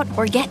 chill out,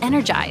 or get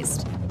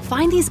energized.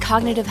 Find these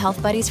cognitive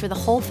health buddies for the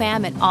whole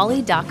fam at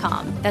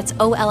ollie.com. That's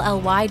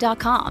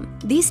OLLY.com.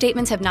 These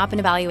statements have not been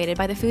evaluated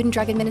by the Food and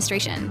Drug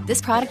Administration.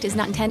 This product is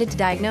not intended to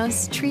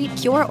diagnose, treat,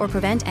 cure, or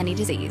prevent any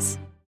disease.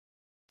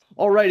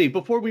 Alrighty,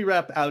 before we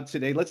wrap out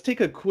today, let's take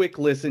a quick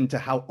listen to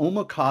how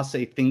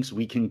Omakase thinks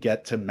we can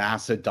get to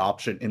mass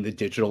adoption in the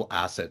digital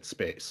asset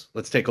space.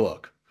 Let's take a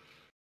look.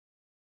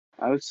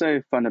 I would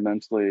say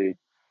fundamentally,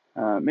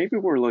 maybe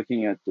we're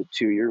looking at the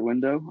 2-year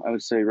window. I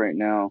would say right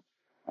now,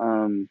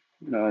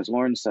 as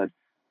Lauren said,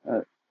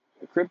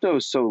 crypto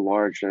is so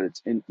large that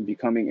it's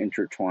becoming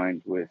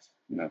intertwined with,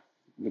 the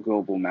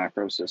global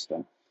macro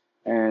system.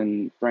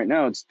 And right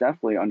now it's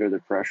definitely under the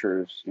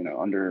pressures,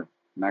 under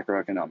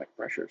macroeconomic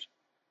pressures.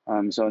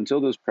 So until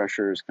those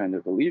pressures kind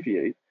of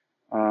alleviate,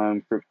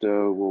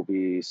 crypto will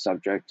be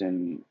subject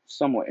and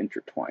somewhat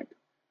intertwined.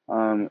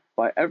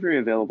 By every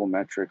available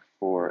metric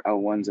for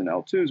L1s and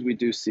L2s, we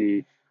do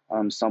see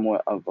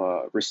somewhat of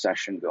a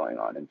recession going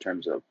on in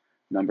terms of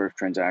number of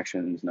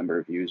transactions, number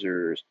of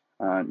users,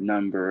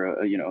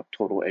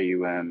 total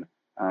AUM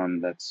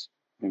that's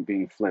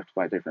being flipped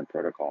by different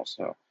protocols.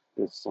 So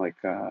it's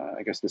like,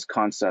 I guess this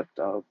concept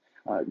of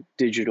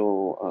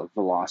digital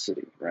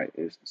velocity, right,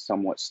 is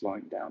somewhat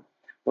slowing down.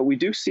 But we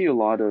do see a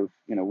lot of,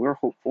 we're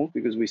hopeful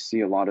because we see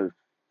a lot of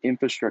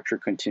infrastructure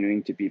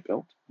continuing to be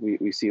built.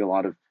 We see a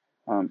lot of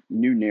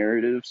new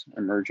narratives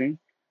emerging.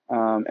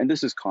 And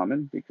this is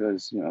common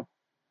because,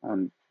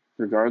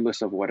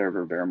 regardless of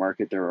whatever bear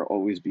market, there will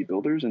always be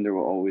builders and there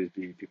will always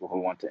be people who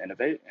want to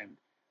innovate.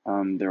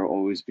 And there will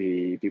always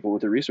be people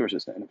with the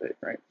resources to innovate,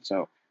 right?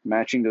 So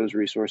matching those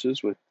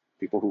resources with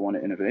people who want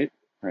to innovate,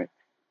 right,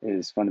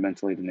 is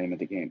fundamentally the name of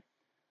the game.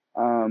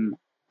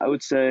 I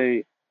would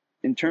say,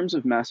 in terms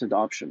of mass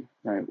adoption,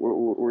 right,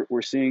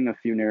 we're seeing a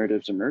few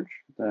narratives emerge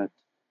that,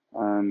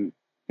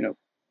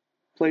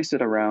 place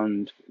it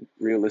around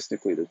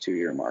realistically the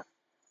 2-year mark.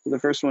 So the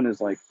first one is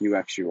like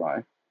UX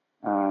UI.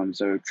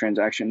 So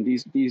transaction,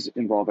 these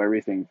involve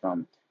everything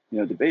from,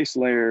 the base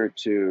layer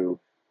to,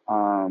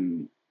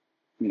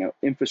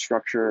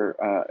 infrastructure,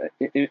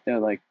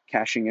 like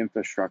caching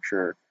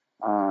infrastructure.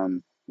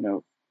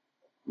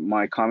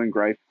 My common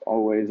gripe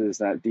always is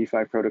that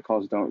DeFi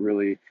protocols don't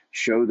really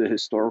show the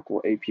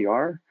historical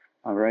APR.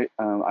 All right.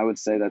 I would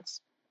say that's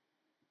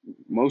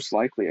most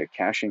likely a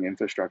caching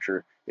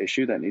infrastructure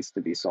issue that needs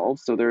to be solved.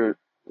 So there are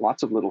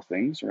lots of little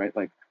things, right?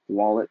 Like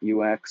wallet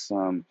UX,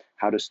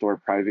 how to store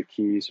private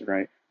keys,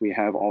 right? We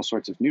have all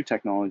sorts of new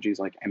technologies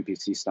like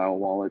MPC style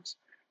wallets,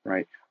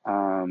 right?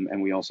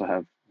 And we also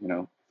have,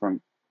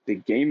 from the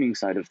gaming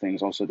side of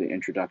things, also the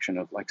introduction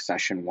of like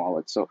session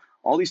wallets. So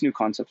all these new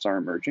concepts are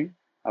emerging.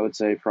 I would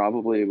say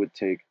probably it would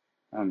take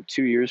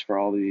 2 years for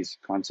all of these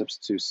concepts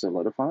to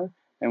solidify.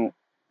 And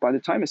by the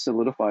time it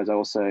solidifies, I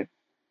will say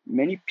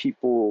many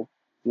people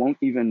won't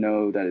even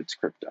know that it's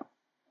crypto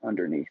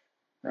underneath,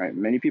 right?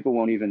 Many people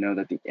won't even know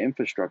that the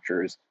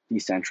infrastructure is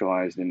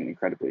decentralized and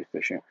incredibly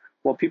efficient.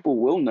 What people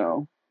will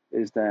know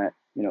is that,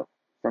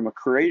 from a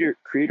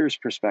creator's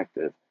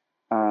perspective,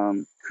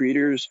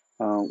 creators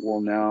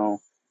will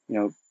now,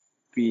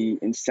 be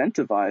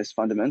incentivized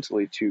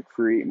fundamentally to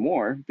create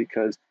more,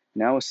 because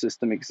now a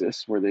system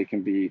exists where they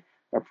can be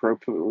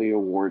appropriately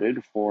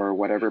awarded for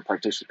whatever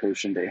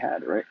participation they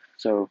had, right?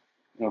 So,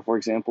 for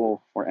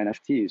example, for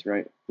NFTs,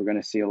 right, we're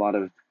going to see a lot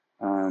of,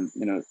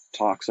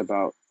 talks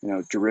about,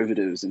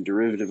 derivatives and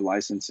derivative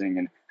licensing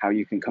and how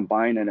you can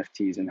combine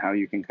NFTs and how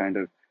you can kind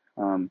of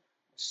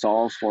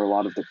solve for a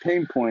lot of the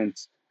pain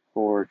points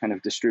for kind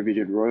of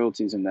distributed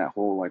royalties in that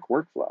whole like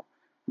workflow.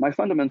 My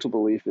fundamental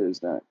belief is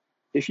that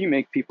if you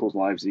make people's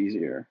lives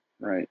easier,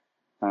 right,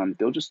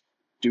 they'll just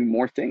do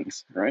more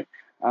things, right?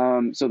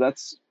 So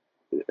that's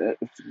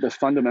the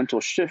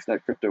fundamental shift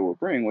that crypto will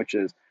bring, which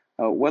is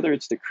whether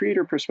it's the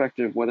creator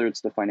perspective, whether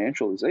it's the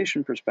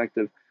financialization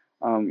perspective,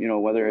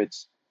 whether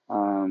it's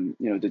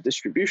the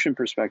distribution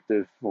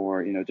perspective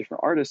for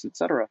different artists,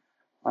 etc.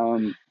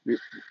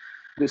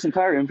 This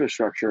entire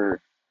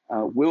infrastructure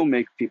will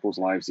make people's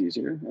lives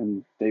easier,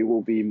 and they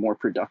will be more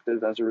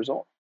productive as a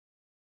result.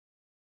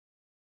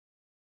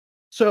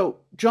 So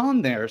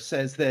John there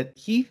says that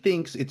he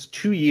thinks it's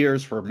 2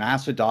 years for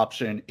mass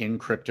adoption in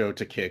crypto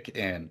to kick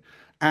in.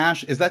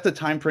 Ash, is that the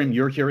time frame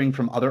you're hearing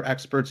from other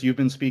experts you've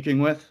been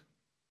speaking with?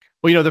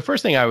 Well, the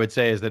first thing I would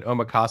say is that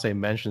Omakase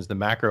mentions the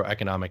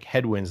macroeconomic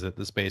headwinds that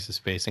the space is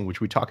facing, which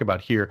we talk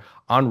about here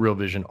on Real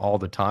Vision all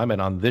the time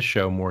and on this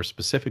show more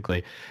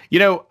specifically.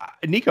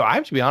 Nico, I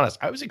have to be honest,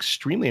 I was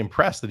extremely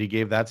impressed that he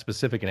gave that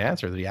specific an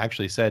answer, that he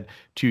actually said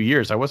 2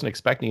 years. I wasn't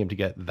expecting him to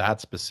get that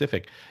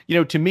specific.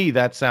 To me,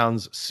 that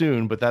sounds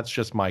soon, but that's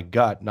just my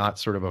gut, not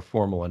sort of a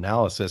formal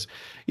analysis.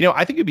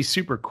 I think it'd be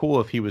super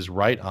cool if he was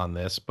right on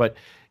this, but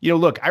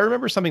look, I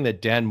remember something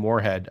that Dan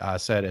Moorhead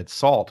said at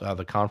SALT,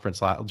 the conference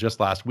just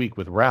last week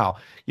with Raoul.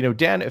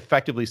 Dan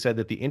effectively said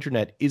that the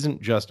internet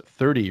isn't just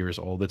 30 years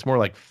old, it's more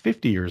like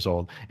 50 years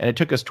old. And it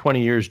took us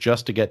 20 years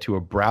just to get to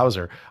a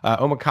browser.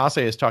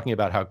 Omakase is talking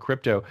about how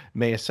crypto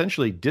may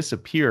essentially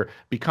disappear,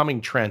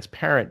 becoming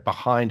transparent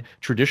behind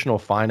traditional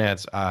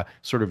finance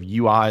sort of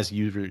UIs,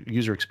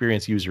 user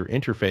experience, user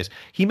interface.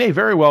 He may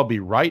very well be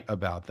right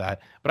about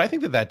that, but I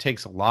think that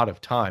takes a lot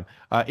of time.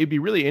 It'd be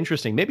really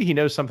interesting. Maybe he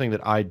knows something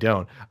that I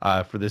don't.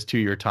 For this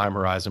 2-year time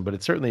horizon, but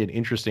it's certainly an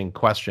interesting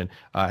question.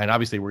 And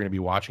obviously, we're going to be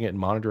watching it and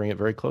monitoring it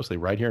very closely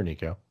right here,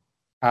 Nico.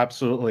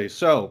 Absolutely.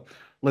 So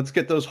let's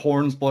get those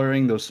horns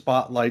blaring, those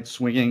spotlights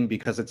swinging,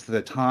 because it's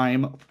the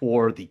time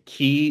for the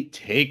key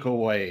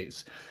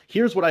takeaways.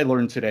 Here's what I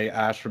learned today,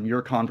 Ash, from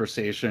your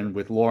conversation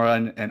with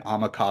Lauren and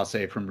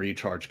Omakase from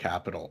Recharge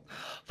Capital.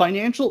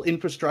 Financial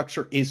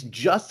infrastructure is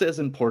just as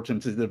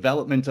important to the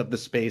development of the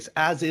space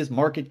as is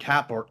market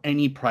cap or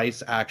any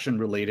price action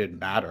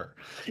related matter.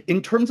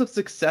 In terms of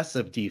success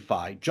of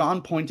DeFi,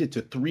 John pointed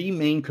to 3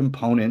 main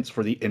components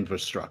for the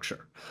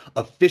infrastructure: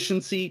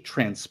 efficiency,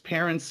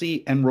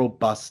 transparency, and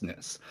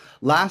robustness.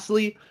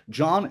 Lastly,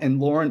 John and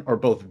Lauren are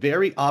both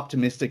very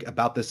optimistic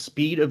about the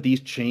speed of these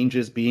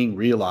changes being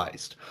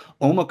realized.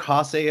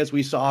 Omakase, as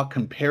we saw,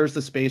 compares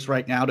the space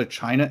right now to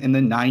China in the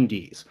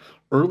 90s.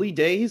 Early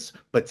days,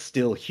 but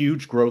still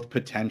huge growth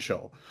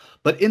potential.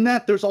 But in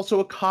that, there's also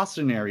a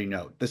cautionary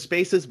note. The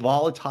space is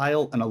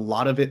volatile and a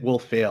lot of it will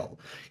fail.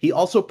 He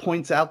also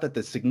points out that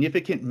the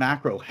significant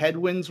macro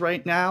headwinds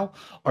right now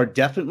are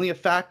definitely a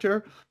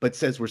factor, but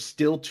says we're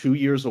still 2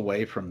 years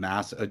away from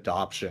mass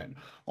adoption.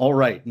 All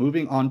right,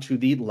 moving on to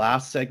the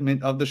last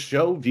segment of the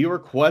show, viewer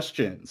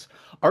questions.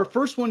 Our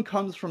first one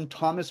comes from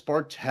Thomas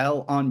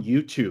Bartel on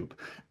YouTube.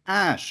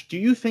 Ash, do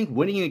you think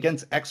winning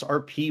against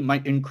XRP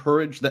might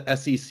encourage the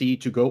SEC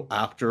to go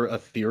after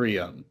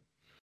Ethereum?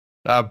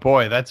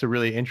 Boy, that's a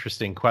really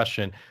interesting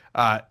question.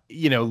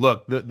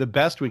 Look, the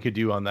best we could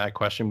do on that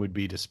question would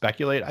be to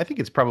speculate. I think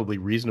it's probably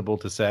reasonable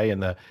to say, in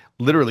the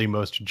literally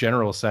most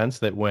general sense,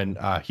 that when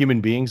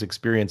human beings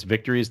experience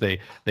victories, they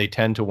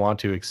tend to want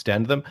to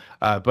extend them.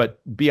 But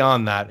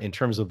beyond that, in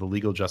terms of the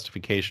legal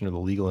justification or the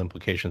legal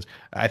implications,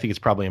 I think it's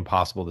probably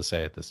impossible to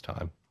say at this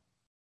time.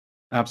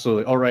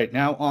 Absolutely. All right.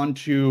 Now on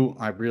to,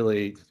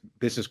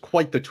 this is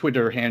quite the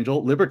Twitter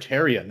handle,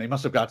 Libertarian. They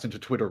must have gotten into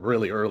Twitter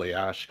really early,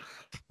 Ash.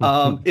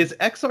 Is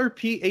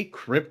XRP a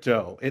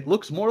crypto? It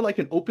looks more like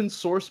an open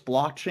source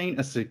blockchain,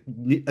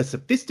 a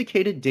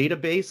sophisticated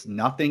database,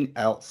 nothing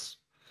else.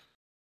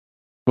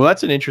 Well,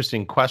 that's an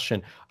interesting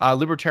question.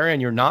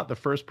 Libertarian, you're not the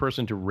first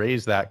person to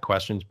raise that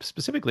question.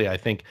 Specifically, I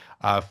think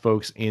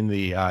folks in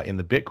the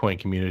Bitcoin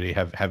community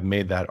have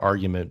made that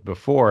argument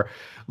before.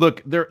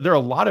 Look, there are a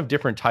lot of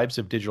different types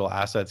of digital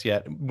assets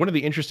yet. One of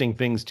the interesting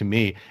things to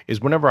me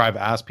is whenever I've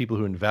asked people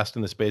who invest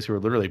in the space, who are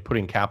literally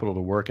putting capital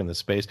to work in the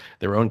space,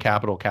 their own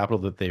capital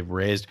that they've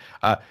raised,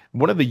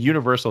 one of the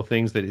universal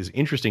things that is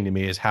interesting to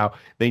me is how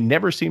they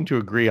never seem to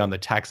agree on the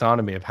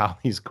taxonomy of how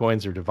these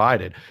coins are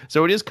divided.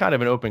 So it is kind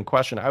of an open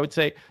question. I would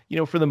say,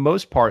 for the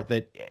most part,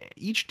 that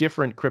each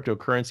different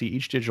cryptocurrency,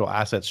 each digital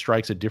asset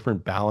strikes a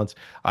different balance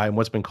in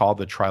what's been called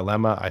the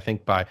trilemma, I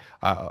think, by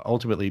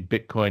ultimately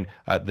Bitcoin,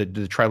 the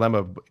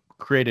trilemma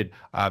created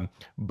by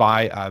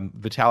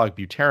Vitalik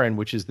Buterin,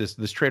 which is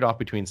this trade-off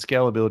between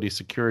scalability,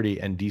 security,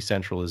 and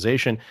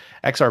decentralization.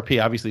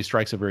 XRP obviously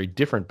strikes a very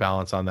different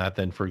balance on that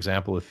than, for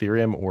example,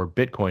 Ethereum or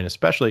Bitcoin.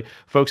 Especially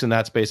folks in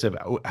that space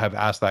have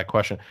asked that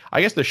question. I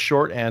guess the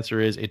short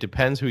answer is it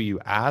depends who you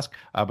ask,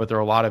 but there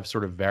are a lot of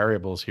sort of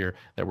variables here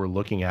that we're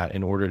looking at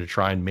in order to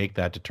try and make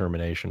that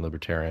determination,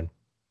 Libertarian.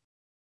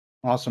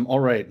 Awesome. All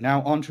right.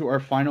 Now on to our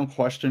final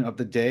question of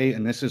the day,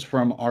 and this is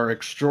from our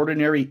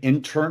extraordinary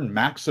intern,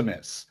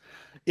 Maximus.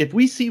 If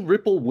we see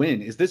Ripple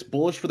win, is this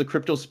bullish for the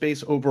crypto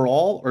space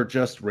overall or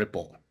just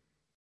Ripple?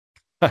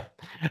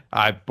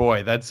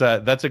 Boy, that's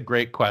a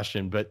great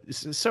question, but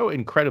so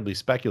incredibly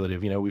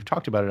speculative. We've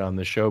talked about it on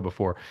the show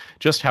before,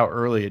 just how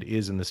early it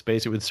is in the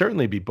space. It would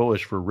certainly be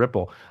bullish for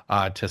Ripple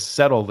to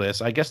settle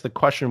this. I guess the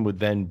question would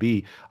then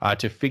be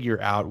to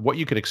figure out what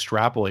you could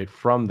extrapolate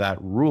from that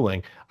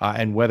ruling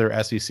and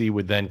whether SEC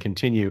would then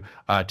continue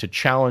to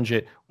challenge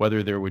it,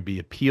 whether there would be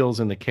appeals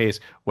in the case,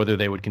 whether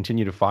they would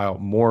continue to file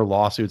more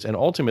lawsuits, and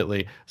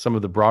ultimately some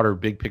of the broader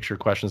big picture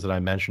questions that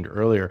I mentioned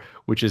earlier,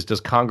 which is, does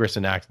Congress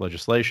enact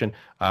legislation?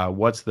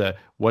 What's the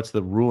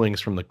rulings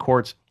from the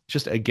courts?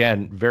 Just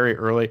again, very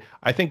early.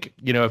 I think,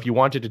 if you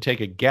wanted to take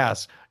a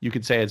guess, you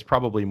could say it's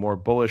probably more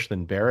bullish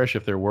than bearish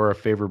if there were a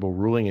favorable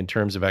ruling in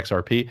terms of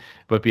XRP.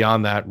 But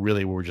beyond that,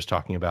 really what we're just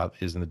talking about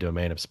is in the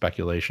domain of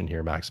speculation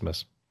here,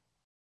 Maximus.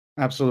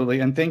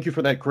 Absolutely. And thank you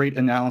for that great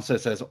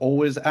analysis as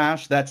always,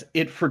 Ash. That's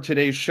it for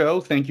today's show.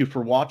 Thank you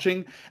for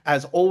watching.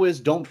 As always,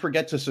 don't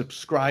forget to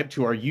subscribe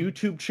to our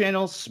YouTube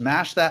channel,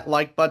 smash that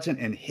like button,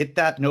 and hit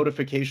that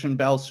notification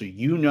bell so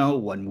you know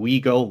when we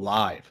go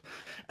live.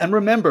 And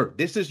remember,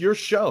 this is your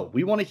show.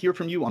 We want to hear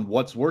from you on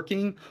what's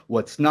working,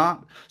 what's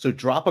not. So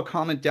drop a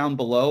comment down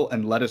below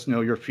and let us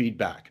know your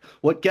feedback.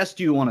 What guests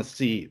do you want to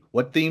see?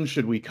 What themes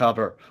should we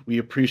cover? We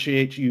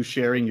appreciate you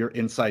sharing your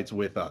insights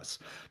with us.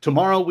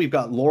 Tomorrow, we've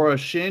got Laura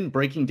Shin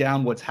breaking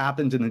down what's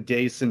happened in the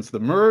days since the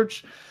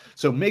merge.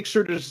 So make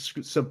sure to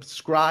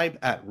subscribe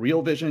at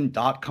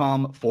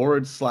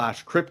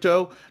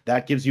realvision.com/crypto.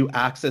 That gives you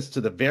access to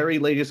the very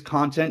latest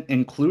content,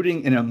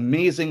 including an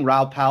amazing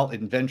Raoul Pal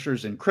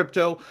Adventures in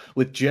Crypto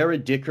with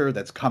Jared Dicker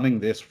that's coming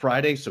this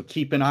Friday. So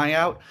keep an eye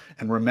out.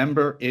 And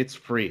remember, it's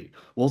free.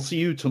 We'll see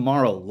you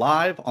tomorrow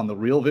live on the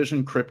Real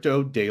Vision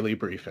Crypto Daily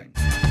Briefing.